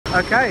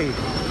Okay,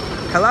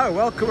 hello,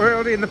 welcome. We're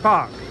already in the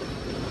park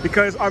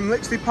because I'm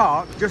literally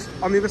parked just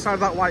on the other side of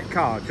that white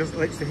car, just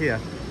literally here.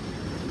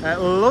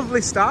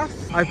 Lovely staff.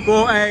 I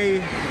bought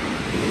a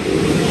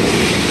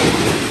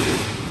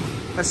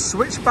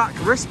Switchback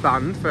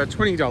wristband for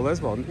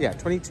 $20. Well, yeah,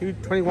 $22,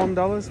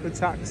 $21 with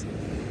tax,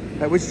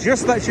 which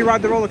just lets you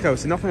ride the roller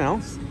coaster, nothing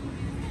else.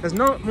 There's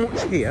not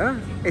much here.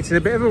 It's in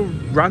a bit of a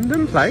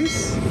random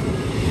place.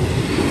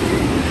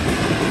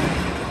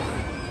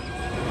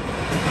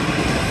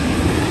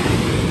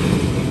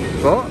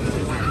 But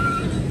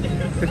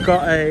they've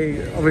got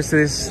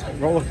obviously this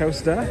roller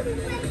coaster.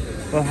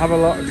 We'll have a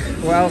look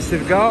what else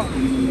they've got.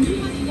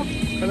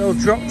 A little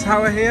drop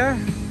tower here.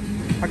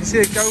 I can see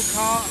a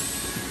go-kart.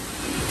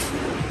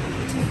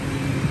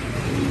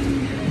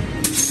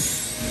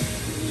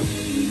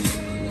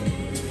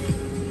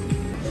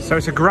 So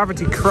it's a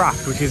Gravity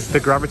Craft, which is the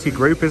Gravity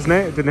Group, isn't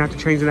it? Didn't have to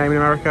change the name in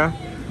America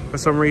for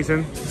some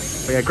reason.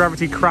 But yeah,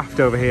 Gravity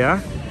Craft over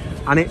here.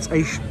 And it's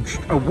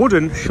a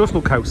wooden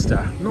shuttle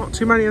coaster. Not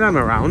too many of them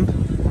around.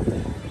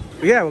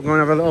 But yeah, we're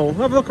going to have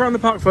a look around the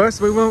park first.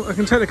 I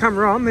can turn the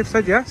camera on. They've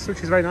said yes,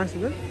 which is very nice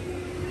of them.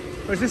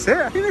 But is this it?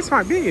 I think this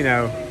might be, you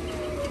know.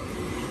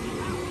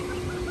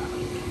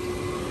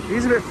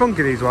 These are a bit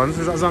funky, these ones.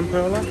 Is that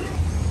Zamperla?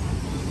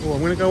 Oh, I'm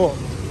going to go up.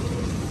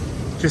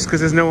 Just because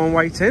there's no one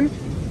waiting.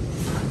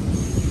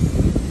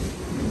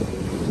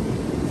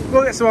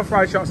 We'll get some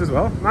off-ride shots as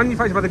well.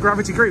 Manufactured by the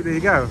Gravity Group. There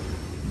you go.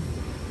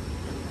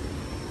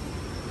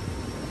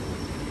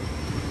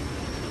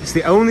 It's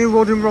the only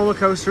wooden roller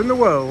coaster in the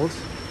world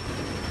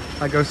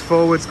that goes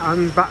forwards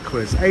and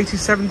backwards.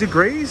 87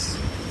 degrees.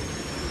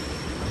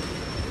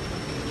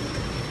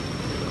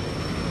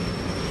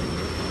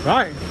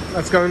 Right,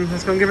 let's go and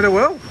give it a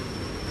whirl.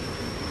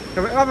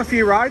 I'll have a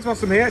few rides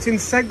whilst I'm here. It's in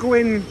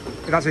Seguin,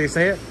 if that's how you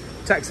say it,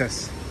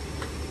 Texas.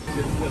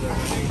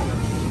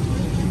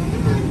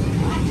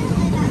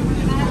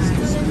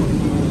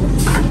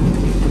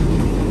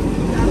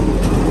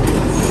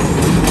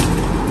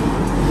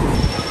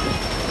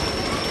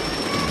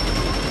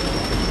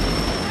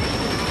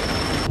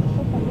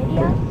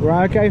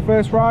 Right, okay,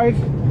 first ride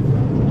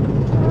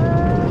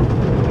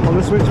on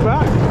the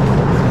Switchback.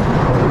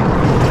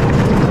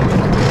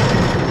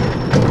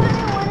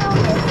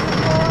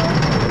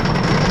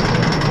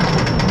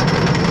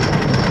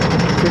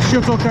 The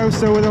shuttle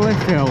coaster with a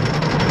lift hill.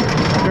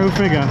 Go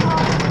figure.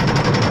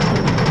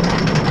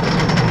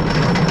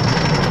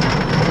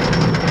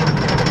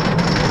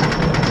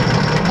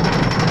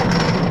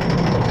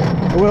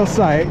 I will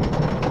say,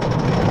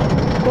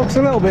 looks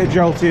a little bit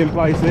jolty in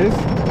places.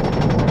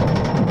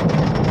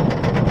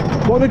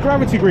 What the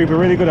Gravity Group are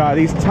really good at are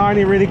these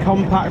tiny, really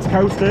compact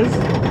coasters,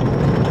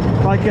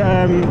 like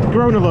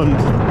Groneland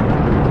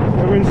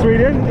over in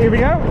Sweden. Here we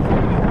go.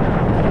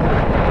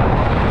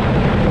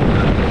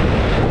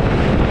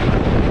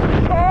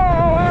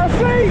 Oh, I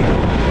see.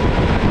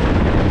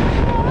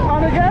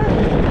 And again.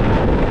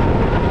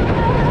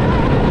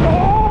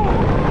 Oh,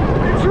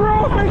 it's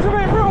rough. It's a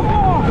bit rough.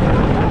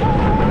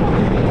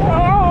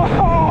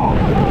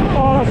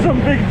 Oh, there's some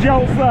big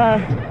jolts there.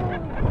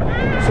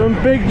 Some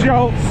big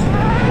jolts.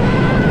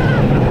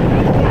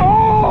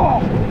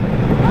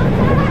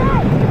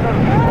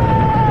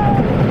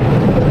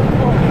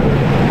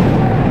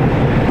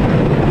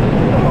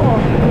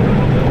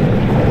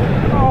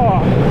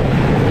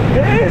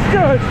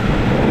 Good.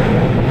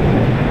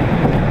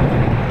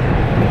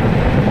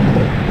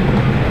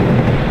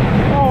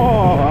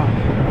 Oh,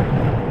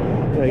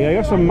 there you go.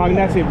 Got some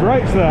magnetic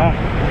brakes there.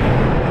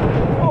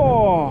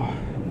 Oh,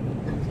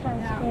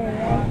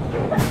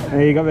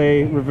 there you got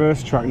the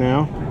reverse track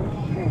now.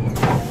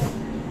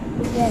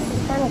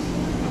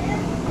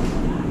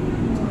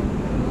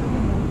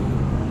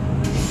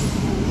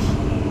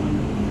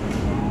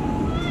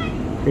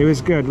 It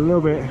was good. A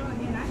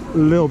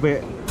little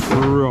bit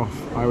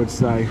rough, I would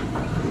say.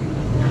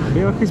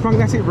 Yeah, look, these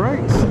magnetic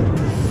brakes.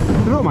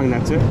 They're not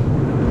magnetic.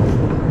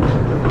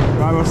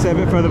 Right, we'll sit a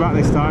bit further back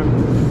this time.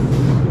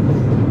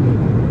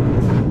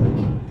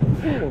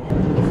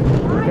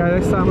 Okay,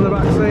 this time on the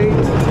back seat.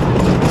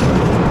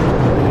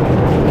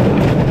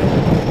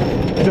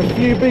 There's a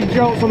few big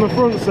jolts on the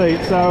front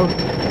seat, so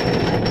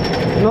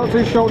not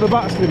too sure what the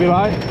back's going to be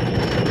like.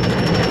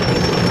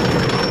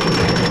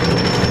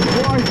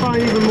 What I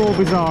find even more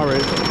bizarre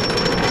is,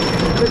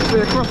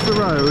 literally across the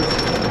road,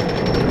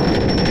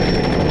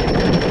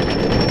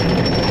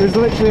 there's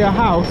literally a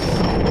house,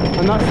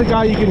 and that's the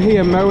guy you can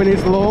hear mowing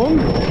his lawn.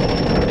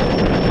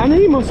 And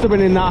he must have been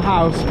in that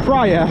house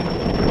prior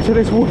to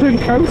this wooden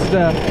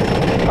coaster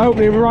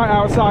opening right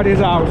outside his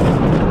house.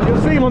 You'll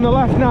see him on the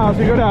left now as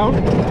we go down.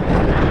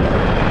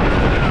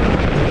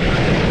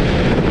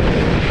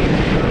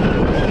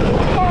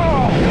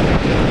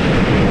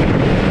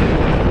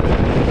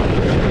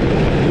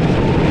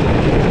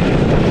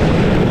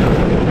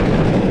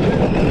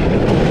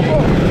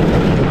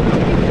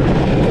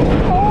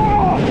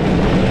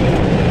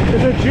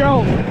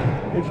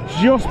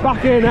 It's just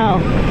back here now.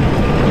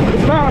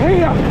 It's about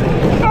here.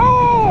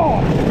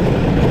 Oh!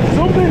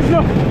 Something's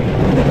not.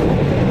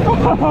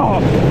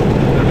 Oh!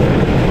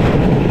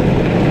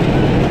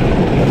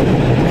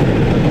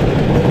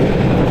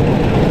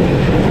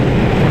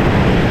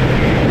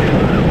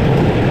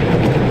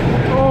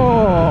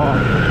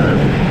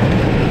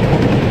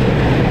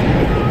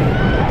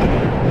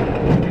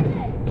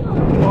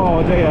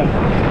 Oh dear.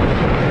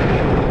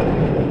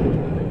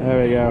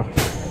 There we go.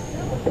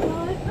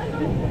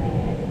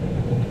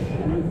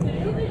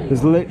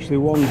 There's literally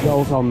one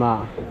jolt on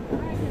that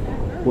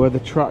where the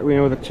track,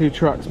 where the two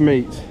tracks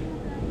meet,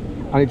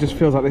 and it just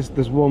feels like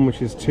there's one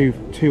which is too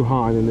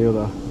high than the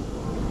other.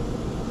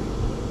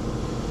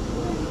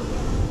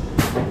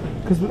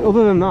 Because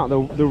other than that,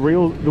 the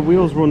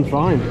wheels run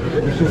fine.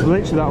 It's just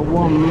literally that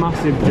one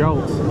massive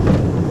jolt.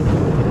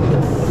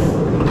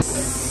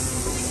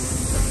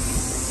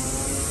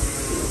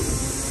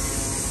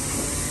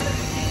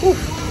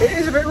 Oof, it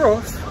is a bit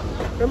rough.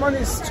 But mind,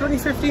 it's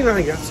 2015, I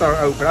think I saw it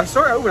open. I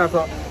saw it open, I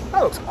thought,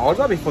 that looks odd,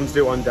 that'd be fun to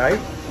do one day.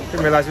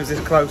 Didn't realise it was this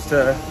close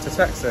to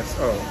Texas,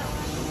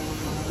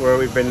 where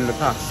we've been in the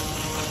past.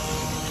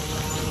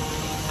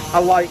 I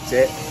liked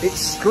it. It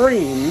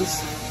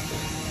screams,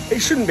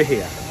 it shouldn't be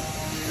here.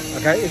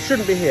 Okay, it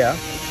shouldn't be here.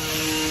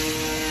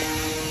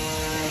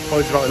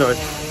 Apologies about the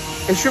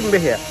noise. It shouldn't be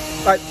here.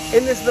 Like,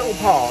 in this little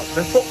park,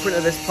 the footprint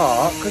of this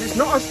park, because it's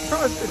not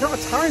a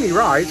tiny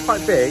ride, it's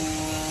quite big.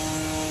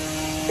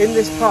 In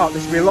this park,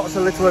 there should be lots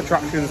of little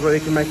attractions where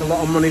you can make a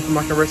lot of money from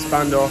like a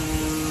wristband or...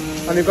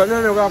 And they've got,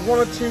 no, we'll have one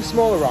or two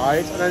smaller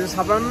rides and then just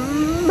have a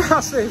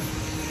massive,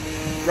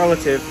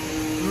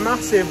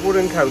 massive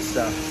wooden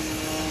coaster.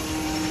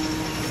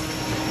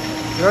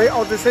 Very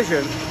odd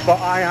decision, but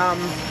I am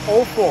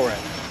all for it.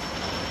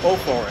 All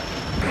for it.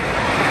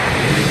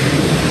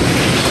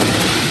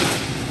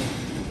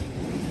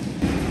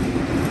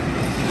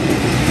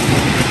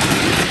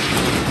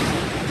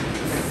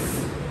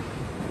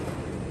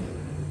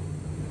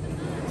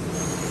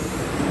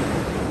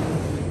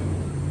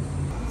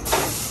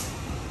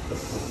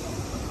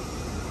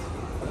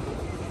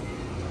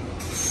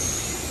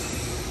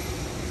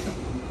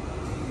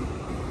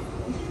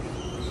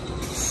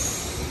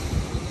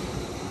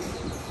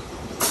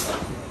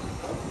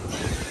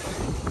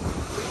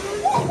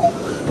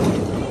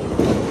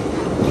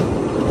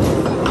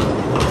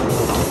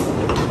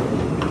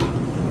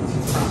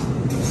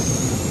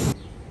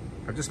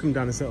 Come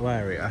down this little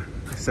area.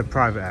 It's a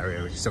private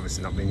area which is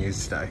obviously not being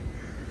used today,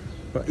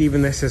 but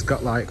even this has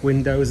got like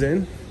windows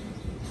in,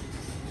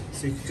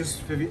 so you can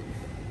just can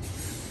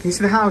you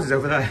see the houses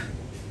over there?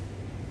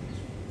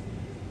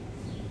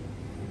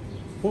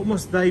 What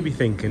must they be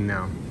thinking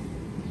now?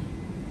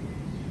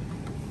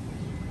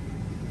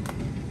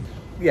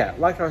 Yeah,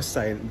 like I was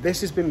saying,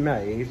 this has been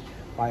made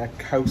by a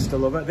coaster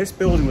lover. This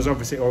building was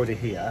obviously already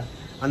here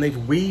and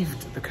they've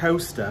weaved the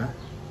coaster.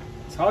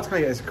 It's hard to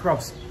kind of get this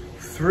across,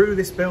 through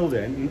this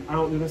building and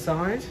out the other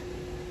side.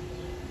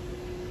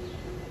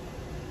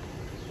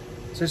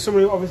 So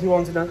someone who obviously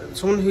wanted,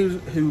 someone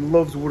who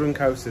loves wooden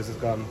coasters has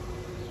gone,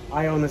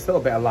 I own this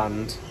little bit of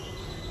land,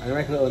 I'm gonna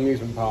make a little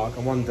amusement park,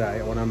 and one day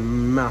I want a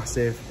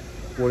massive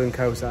wooden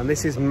coaster, and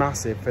this is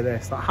massive for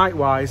this. Like height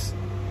wise,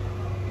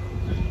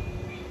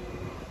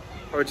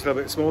 probably just a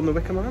little bit smaller than the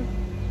Wicker Man.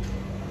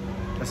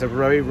 That's a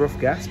very rough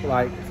guess, but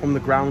like from the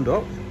ground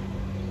up.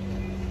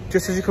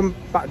 Just as you come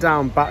back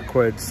down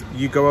backwards,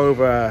 you go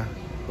over,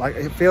 like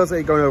it feels like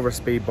you're going over a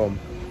speed bump.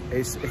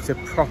 It's a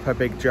proper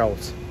big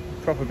jolt,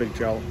 proper big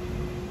jolt.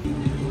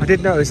 I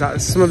did notice that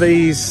some of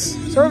these,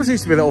 so obviously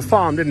used to be a little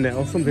farm, didn't it,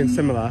 or something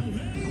similar.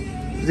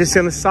 You just see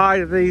on the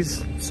side of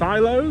these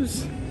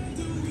silos,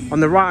 on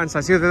the right hand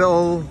side, see where the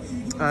little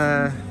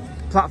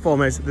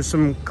platform is, there's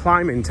some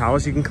climbing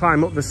towers, you can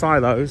climb up the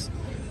silos.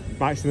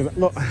 Might see them,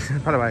 look,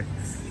 by the way,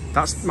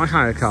 that's my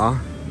hire car,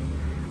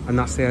 and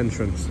that's the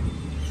entrance.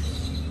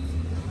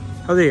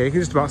 Oh, there you can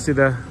just about see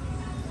the...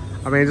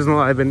 I mean, it doesn't look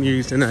like they've been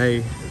used in a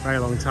very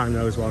long time,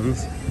 those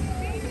ones.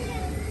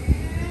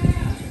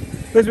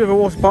 There's a bit of a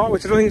water park,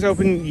 which I don't think is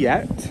open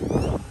yet.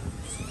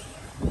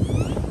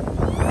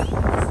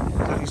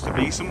 That used to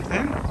be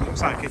something.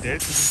 Looks like it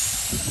did.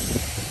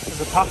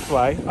 There's a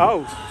pathway.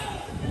 Oh!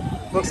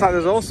 Looks like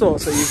there's all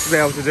sorts that you used to be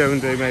able to do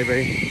and do,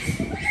 maybe.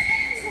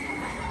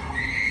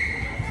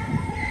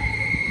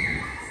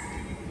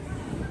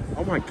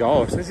 Oh my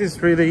gosh, this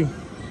is really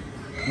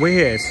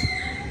weird.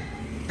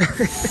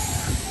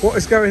 What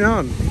is going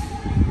on?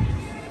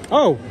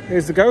 Oh,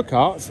 here's the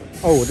go-karts.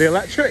 Oh, the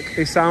electric.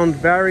 They sound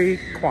very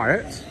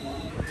quiet.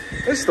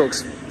 This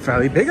looks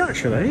fairly big,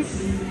 actually.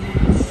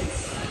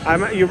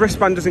 Your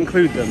wristband does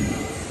include them.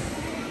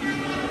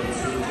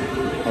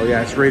 Oh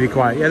yeah, it's really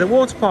quiet. Yeah, the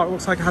water park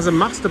looks like it has a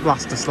Master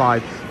Blaster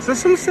slide. So there's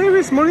some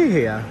serious money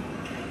here.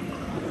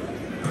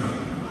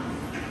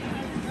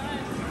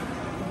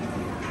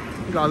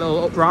 You've got a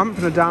little up ramp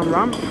and a down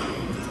ramp.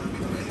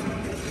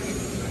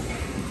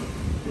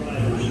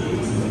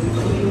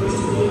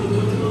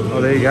 Oh,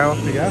 there you go,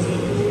 off you go.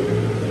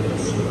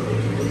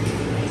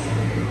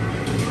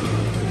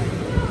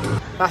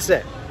 That's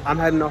it. I'm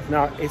heading off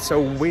now. It's a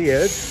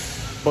weird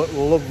but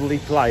lovely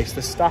place.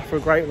 The staff were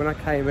great when I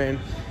came in.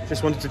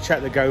 Just wanted to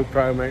check the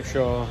GoPro, make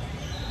sure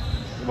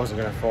it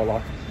wasn't going to fall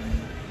off.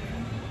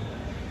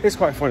 It's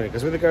quite funny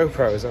because with the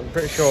GoPros, I'm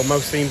pretty sure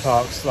most theme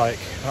parks, like,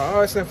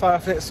 oh, it's going to fly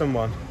off and hit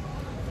someone.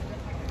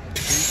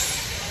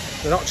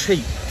 They're not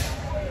cheap.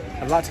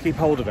 I'd like to keep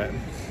hold of it.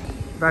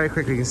 Very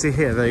quickly, you can see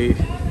here,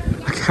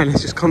 again,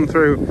 it's just come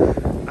through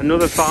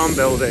another farm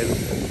building,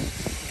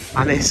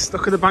 and it's,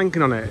 look at the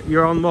banking on it.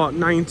 You're on what,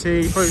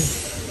 90, probably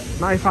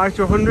 95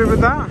 to 100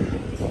 with that?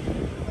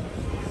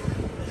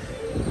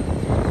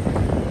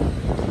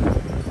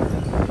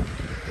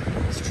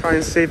 Let's try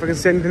and see if I can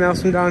see anything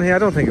else from down here. I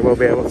don't think it will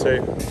be able to.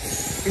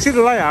 You see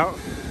the layout?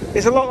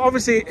 It's a lot,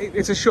 obviously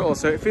it's a shuttle,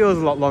 so it feels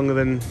a lot longer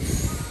than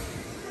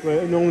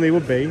it normally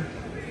would be.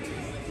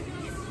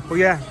 But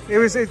yeah,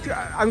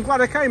 I'm glad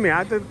I came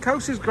here. The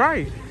coast is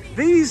great.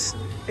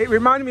 It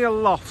reminded me a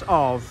lot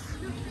of,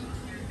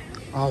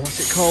 oh, what's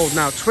it called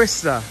now?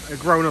 Twister at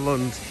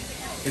Grönalund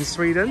in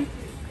Sweden.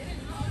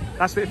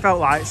 That's what it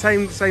felt like.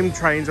 Same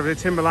trains, over the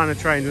Timberliner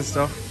trains and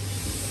stuff.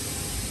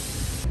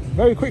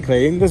 Very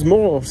quickly, there's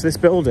more to this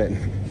building.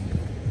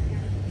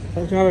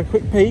 So to have a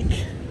quick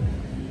peek.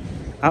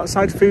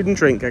 Outside food and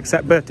drink,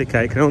 except birthday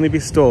cake, can only be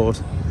stored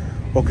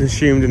or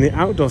consumed in the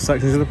outdoor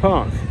sections of the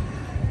park.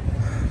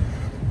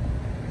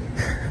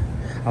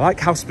 I like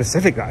how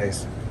specific that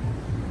is.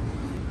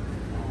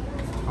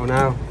 Oh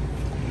no.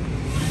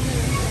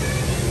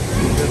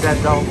 The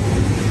dead doll.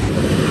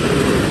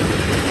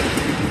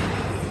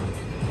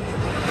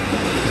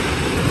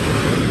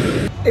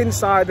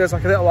 Inside there's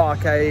like a little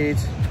arcade.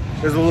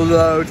 There's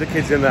loads of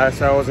kids in there,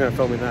 so I wasn't going to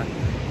film in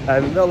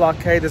there. Little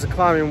arcade, there's a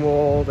climbing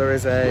wall,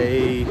 there's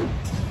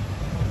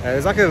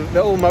like a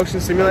little motion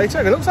simulator,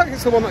 and it looks like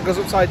it's the one that goes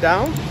upside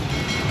down.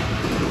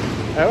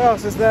 What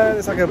else is there?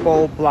 There's like a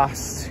ball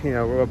blast, you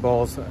know, rubber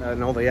balls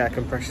and all the air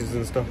compressors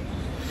and stuff.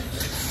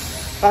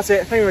 That's it.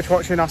 Thank you very much for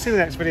watching. I'll see you in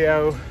the next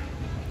video.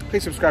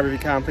 Please subscribe if you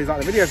can. Please like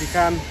the video if you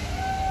can.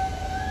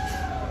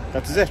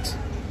 That is it.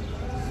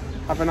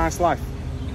 Have a nice life.